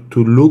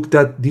look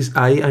that this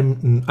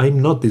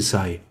I'm not this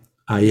I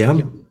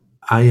am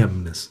I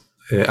amness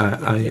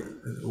I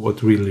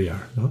what really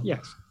are. No?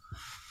 Yes.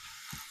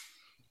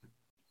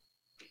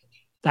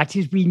 That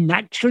is, we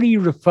naturally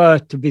refer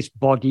to this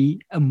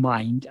body and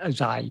mind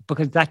as I,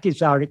 because that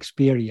is our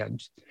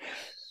experience.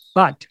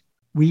 But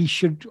we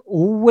should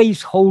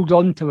always hold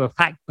on to the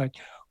fact that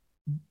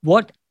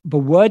what the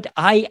word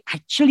I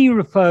actually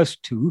refers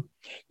to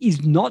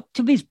is not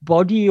to this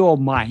body or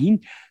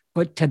mind,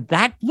 but to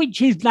that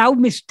which is now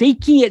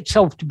mistaking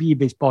itself to be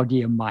this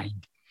body and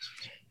mind.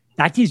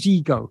 That is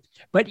ego.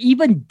 But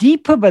even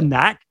deeper than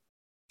that,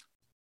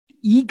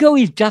 ego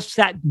is just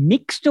that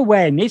mixed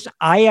awareness.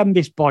 I am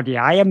this body.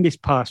 I am this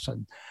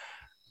person.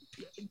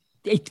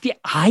 It's the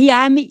I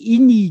am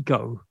in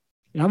ego.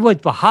 In other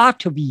words, the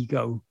heart of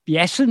ego, the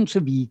essence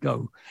of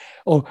ego.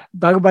 Or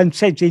Bhagavan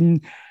says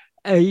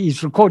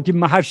is recorded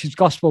in Maharshi's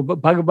Gospel,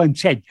 but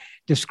Bhagavan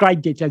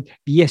described it as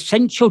the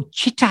essential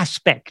chit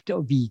aspect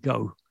of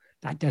ego.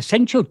 That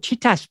essential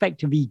chit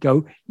aspect of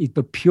ego is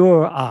the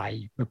pure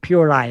I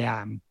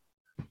am.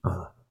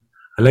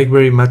 I like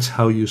very much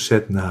how you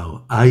said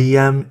now, I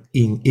am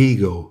in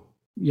ego.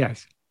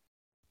 Yes.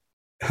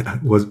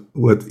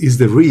 What is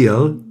the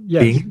real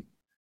thing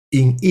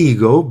in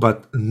ego,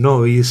 but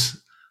no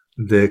is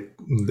the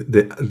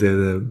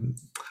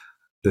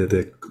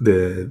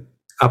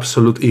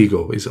absolute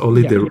ego. Is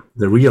only the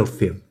real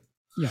thing.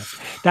 Yes.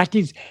 That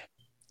is,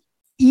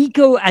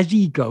 ego as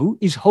ego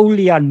is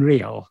wholly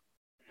unreal.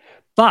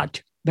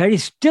 But there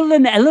is still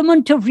an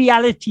element of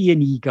reality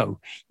in ego.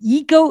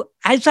 Ego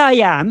as I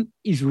am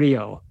is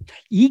real.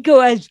 Ego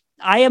as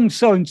I am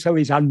so-and-so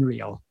is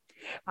unreal.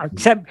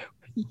 Except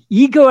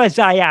ego as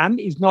I am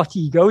is not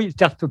ego, it's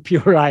just the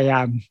pure I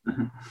am.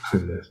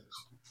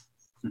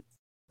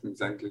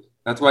 Exactly.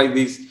 That's why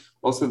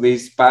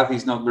this path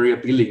is not very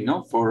appealing,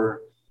 no,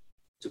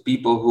 to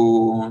people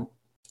who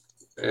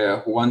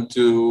want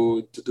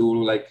to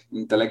do like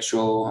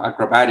intellectual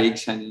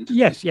acrobatics and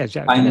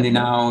finding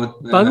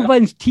out.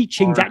 Bhagavan's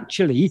teachings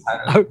actually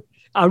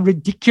are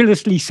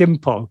ridiculously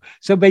simple,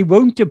 so they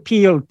won't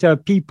appeal to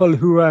people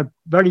who are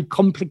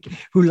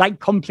who like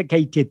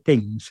complicated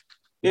things.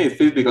 Yeah, it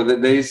feels because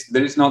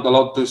there is not a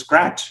lot to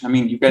scratch. I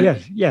mean, you can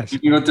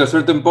you go to a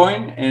certain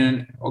point,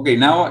 and okay,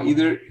 now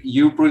either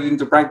you put it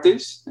into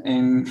practice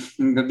and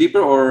go deeper,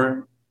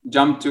 or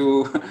jump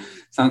to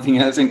something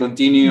else and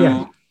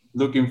continue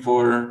looking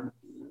for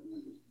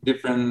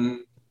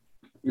different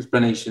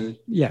explanations.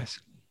 Yes.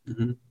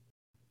 Mm-hmm.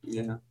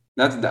 Yeah,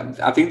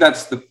 I think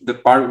that's the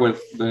part with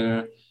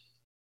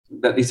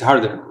that is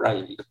harder,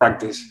 right? The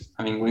practice.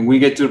 I mean, when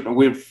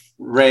we've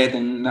read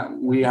and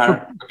we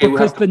are okay, we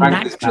have to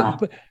practice now.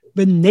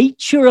 The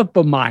nature of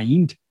the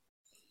mind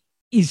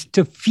is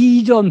to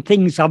feed on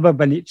things other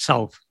than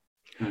itself.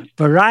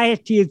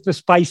 Variety is the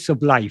spice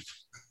of life.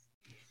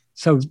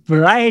 So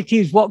variety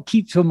is what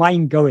keeps the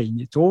mind going.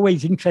 It's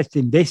always interested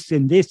in this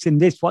and this and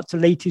this. What's the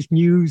latest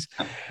news?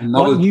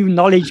 What new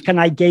knowledge can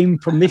I gain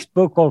from this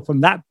book or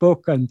from that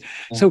book? And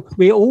so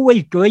we're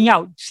always going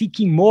out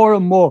seeking more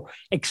and more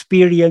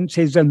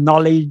experiences and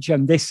knowledge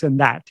and this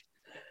and that.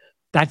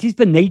 That is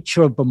the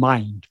nature of the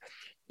mind.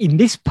 In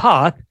this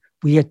path,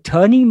 we are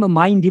turning the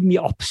mind in the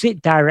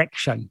opposite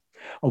direction,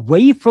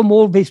 away from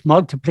all this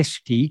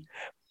multiplicity,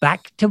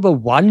 back to the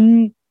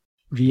one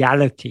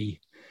reality.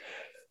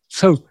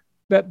 So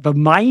the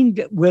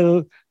mind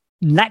will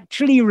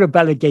naturally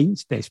rebel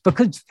against this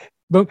because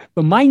the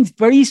mind's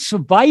very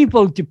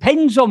survival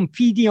depends on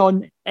feeding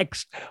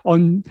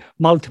on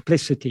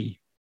multiplicity.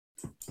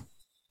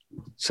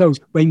 So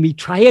when we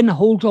try and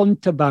hold on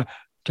to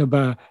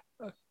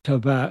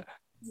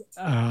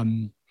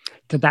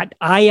that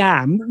I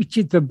am, which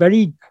is the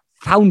very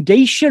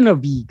foundation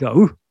of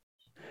ego,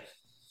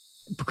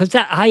 because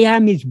that I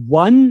am is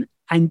one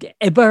and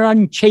ever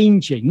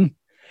unchanging,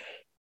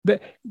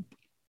 but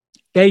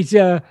there's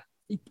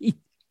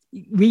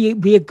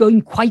we are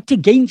going quite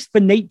against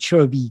the nature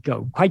of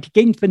ego, quite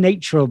against the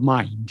nature of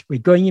mind. We're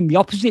going in the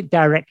opposite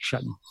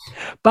direction.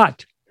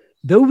 But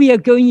though we are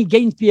going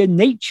against the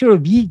nature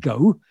of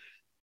ego,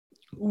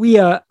 we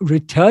are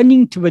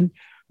returning to the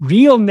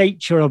real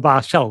nature of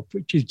ourselves,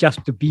 which is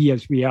just to be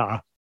as we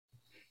are.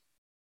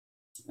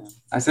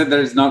 I said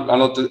there is not a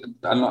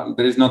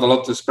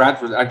lot to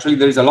scratch, but actually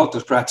there is a lot to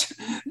scratch.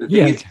 The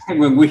thing is,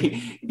 when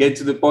we get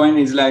to the point,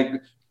 is like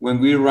when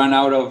we run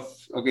out of,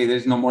 okay,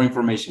 there's no more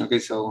information. Okay,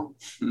 so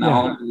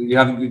now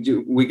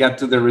we got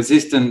to the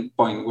resistant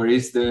point, where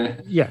is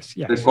the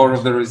core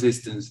of the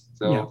resistance.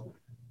 So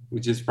we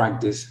just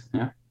practice.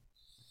 Yeah.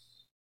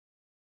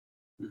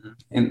 Mm-hmm.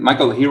 And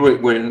Michael, here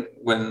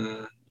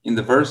when in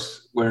the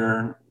verse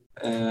where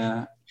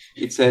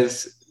it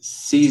says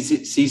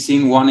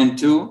ceasing 1 and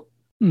 2,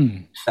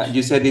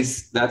 you said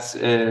that's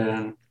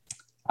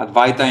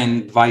Advaita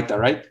and Dvaita,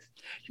 right?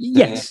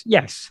 Yes.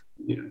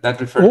 That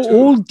refers to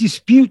all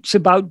disputes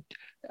about.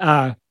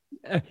 The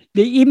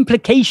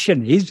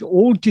implication is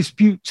all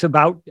disputes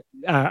about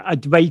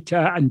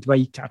Advaita and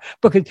Dvaita,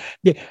 because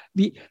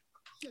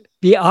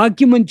the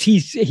argument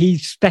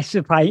he's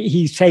specifying,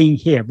 he's saying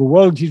here, the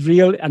world is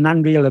real and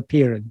unreal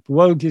appearance. The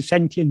world is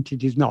sentient,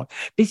 it is not.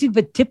 This is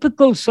the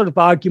typical sort of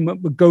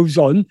argument that goes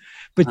on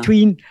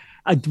between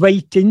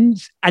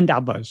Advaitins and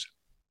others.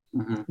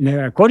 Mm-hmm.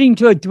 Now, according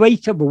to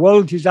Advaita, the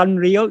world is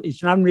unreal.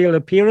 It's an unreal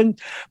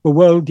appearance. The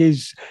world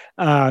is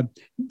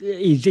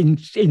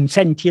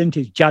insentient,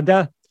 it's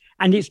jada,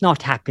 and it's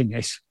not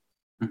happiness.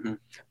 Mm-hmm.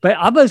 But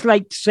others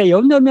like to say,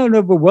 oh, no,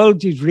 the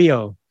world is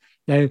real.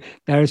 There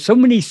are so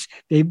many,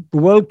 the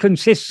world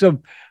consists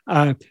of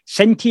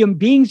sentient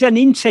beings and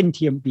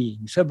insentient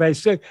beings. So but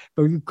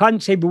you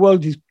can't say the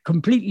world is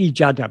completely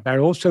jada. There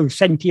are also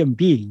sentient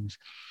beings.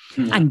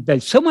 Mm-hmm. And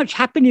there's so much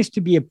happiness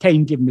to be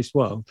obtained in this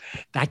world.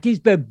 That is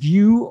the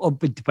view of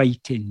the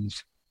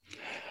Dvaitins.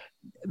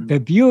 Mm-hmm. The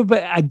view of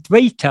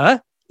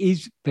Advaita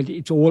is that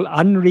it's all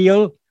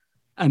unreal,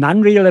 an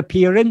unreal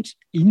appearance,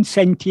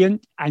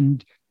 insentient,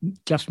 and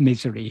just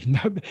misery.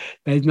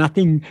 There's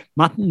nothing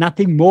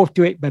more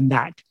to it than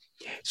that.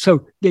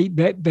 So the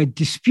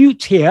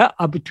disputes here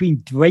are between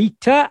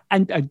Advaita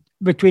and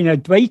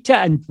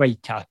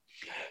Dvaita.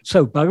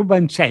 So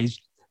Bhagavan says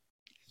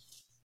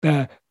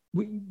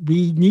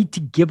we need to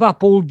give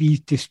up all these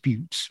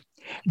disputes.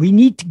 We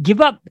need to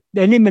give up,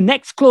 then in the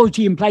next clause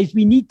he implies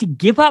we need to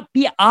give up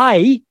the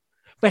I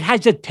that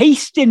has a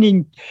taste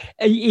in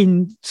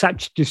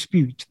such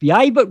disputes. The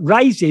I that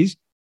rises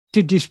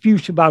to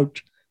dispute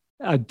about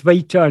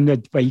Advaita and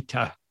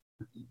Advaita.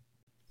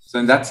 So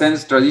in that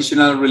sense,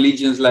 traditional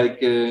religions like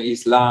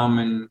Islam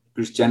and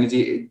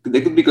Christianity,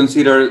 they could be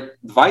considered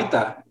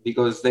Dvaita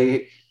because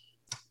they,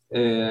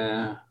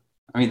 I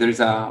mean, there is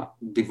a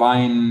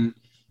divine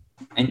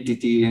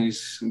entity,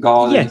 is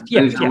God, yes,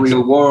 is the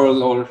real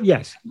world, or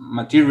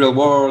material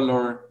world,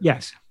 or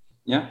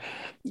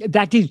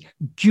that is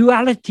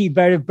duality.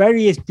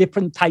 Various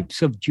different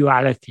types of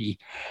duality.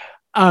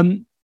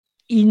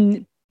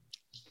 In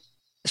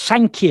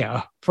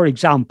Sankhya, for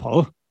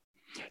example,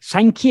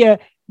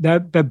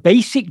 the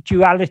basic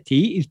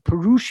duality is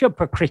Purusha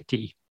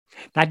Prakriti,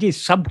 that is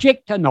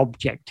subject and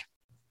object.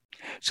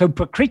 So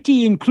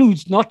Prakriti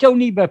includes not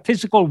only the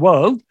physical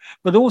world,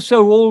 but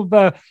also all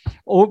the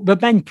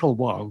mental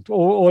world,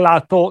 all our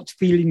thoughts,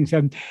 feelings,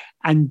 and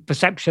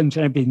perceptions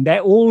and everything.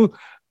 They're all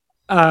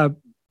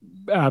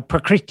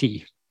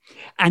Prakriti.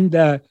 And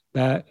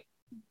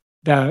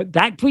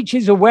that which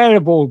is aware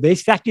of all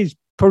this, that is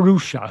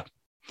Purusha.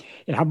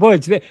 In other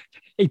words,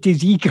 it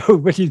is ego,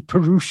 but it's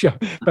Purusha.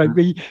 But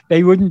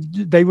they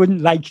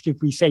wouldn't like it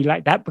if we say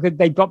like that, because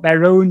they've got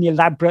their own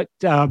elaborate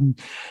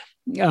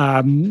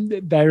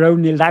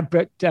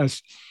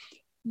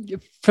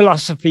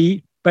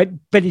philosophy. But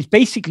it's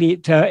basically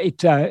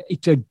it's a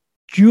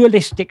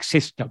dualistic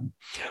system.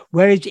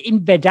 Whereas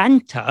in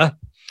Vedanta,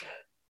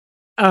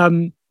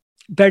 there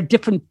are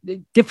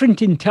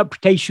different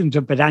interpretations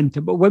of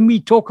Vedanta. But when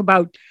we talk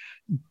about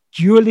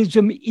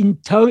dualism in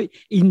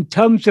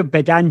terms of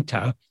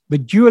Vedanta, the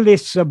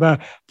dualists are the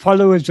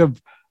followers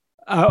of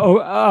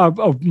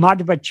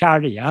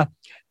Madhvacharya.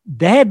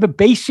 There, the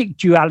basic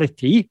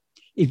duality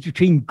is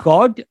between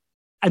God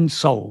and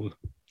soul.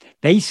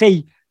 They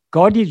say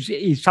God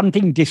is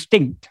something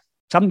distinct.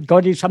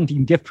 God is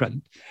something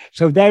different.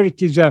 So there,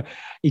 it is a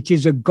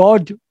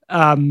God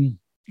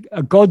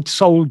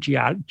soul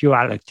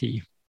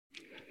duality,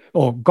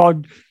 or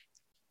God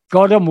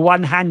on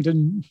one hand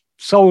and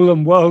soul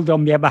and world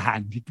on the other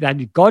hand.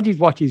 That God is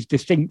what is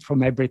distinct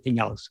from everything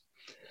else.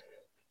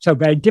 So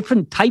there are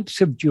different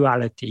types of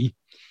duality,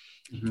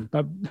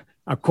 but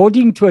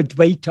according to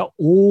Advaita,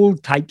 all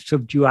types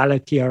of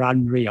duality are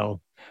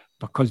unreal,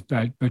 because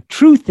the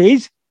truth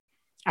is,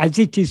 as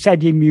it is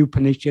said in the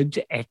Upanishads,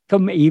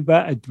 ekam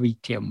eva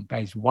advitiyam,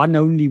 there is one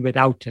only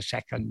without a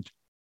second.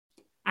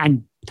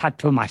 And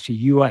tattvamasi,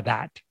 you are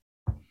that.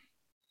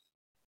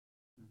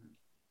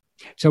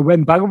 So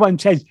when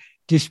Bhagavan says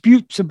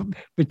disputes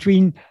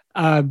between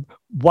 1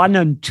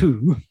 and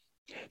 2,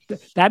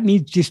 that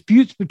means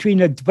disputes between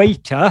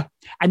Advaita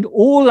and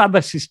all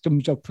other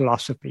systems of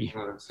philosophy.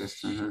 Om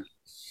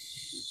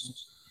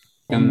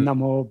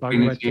Namo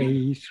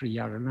Bhagavate Sri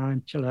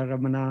Arunachala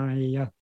Ramanaya.